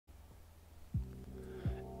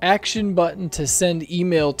Action button to send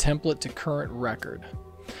email template to current record.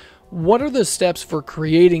 What are the steps for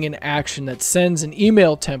creating an action that sends an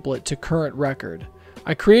email template to current record?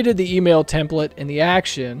 I created the email template in the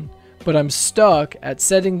action, but I'm stuck at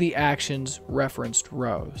setting the action's referenced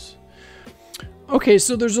rows. Okay,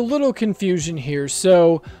 so there's a little confusion here.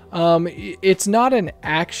 So it's not an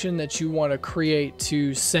action that you want to create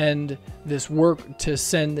to send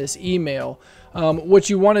this email. What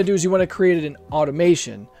you want to do is you want to create an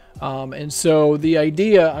automation. And so the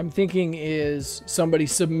idea I'm thinking is somebody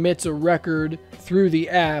submits a record through the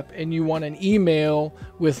app and you want an email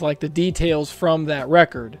with like the details from that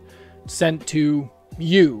record sent to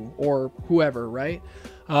you or whoever, right?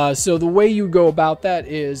 So the way you go about that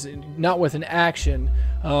is not with an action,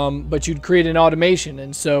 but you'd create an automation.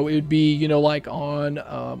 And so it would be, you know, like on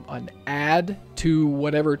an add to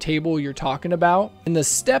whatever table you're talking about. And the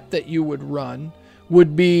step that you would run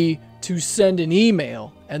would be to send an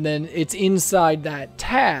email, and then it's inside that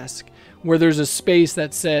task where there's a space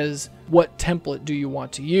that says what template do you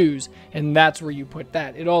want to use, and that's where you put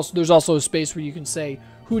that. There's also a space where you can say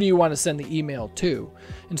who do you want to send the email to.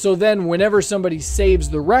 And so then whenever somebody saves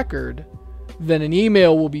the record, then an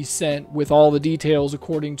email will be sent with all the details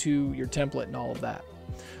according to your template and all of that.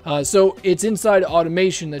 So it's inside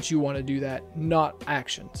automation that you want to do that, not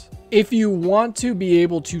actions. If you want to be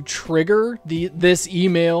able to trigger this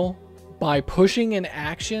email by pushing an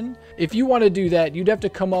action, if you want to do that, you'd have to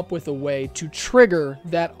come up with a way to trigger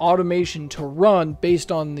that automation to run based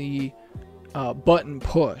on the button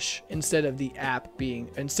push instead of the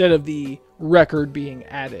record being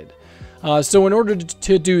added. So in order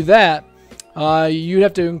to do that, you'd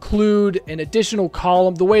have to include an additional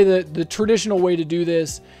column. The way the traditional way to do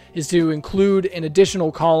this is to include an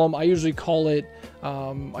additional column. I usually call it,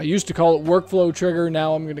 I used to call it workflow trigger.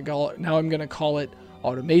 Now I'm going to call it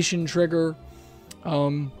automation trigger.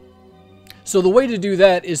 So the way to do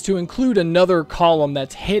that is to include another column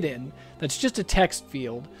that's hidden, that's just a text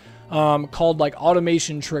field, called like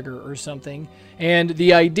automation trigger or something. And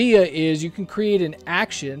the idea is you can create an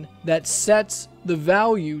action that sets the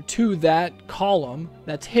value to that column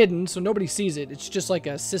that's hidden so nobody sees it. It's just like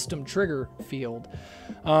a system trigger field.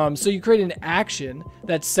 So you create an action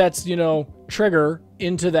that sets, you know, trigger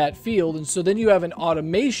into that field. And so then you have an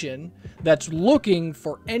automation that's looking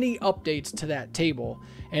for any updates to that table.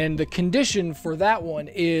 And the condition for that one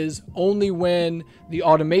is only when the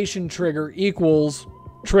automation trigger equals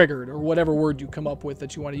triggered, or whatever word you come up with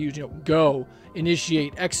that you want to use, you know, go,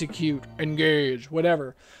 initiate, execute, engage,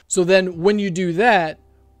 whatever. So then when you do that,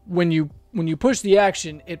 when you push the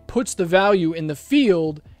action, it puts the value in the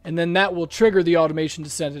field, and then that will trigger the automation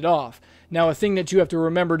to send it off. Now, a thing that you have to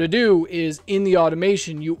remember to do is in the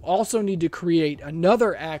automation, you also need to create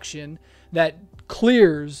another action that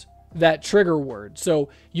clears that trigger word. So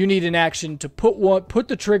you need an action to put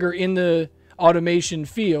the trigger in the automation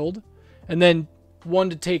field, and then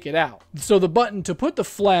one to take it out. So the button to put the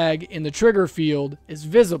flag in the trigger field is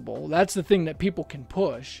visible. That's the thing that people can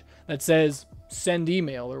push that says send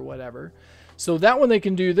email or whatever. So that one they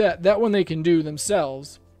can do that one they can do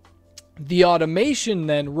themselves. The automation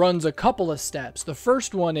then runs a couple of steps. The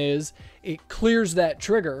first one is it clears that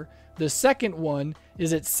trigger. The second one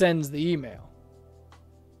is it sends the email.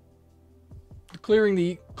 Clearing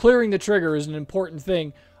the trigger is an important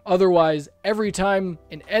thing. Otherwise, every time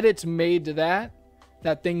an edit's made to that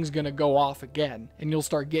thing's gonna go off again, and you'll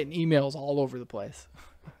start getting emails all over the place.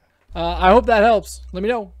 I hope that helps. Let me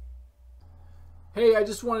know. Hey, I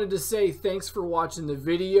just wanted to say thanks for watching the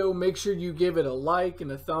video. Make sure you give it a like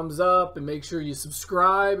and a thumbs up, and make sure you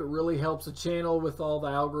subscribe. It really helps the channel with all the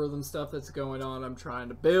algorithm stuff that's going on I'm trying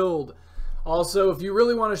to build. Also, if you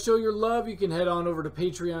really want to show your love, you can head on over to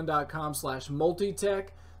patreon.com/multitech.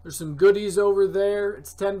 There's some goodies over there.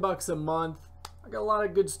 It's $10 a month. I got a lot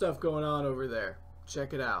of good stuff going on over there.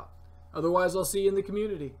 Check it out. Otherwise, I'll see you in the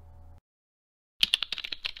community.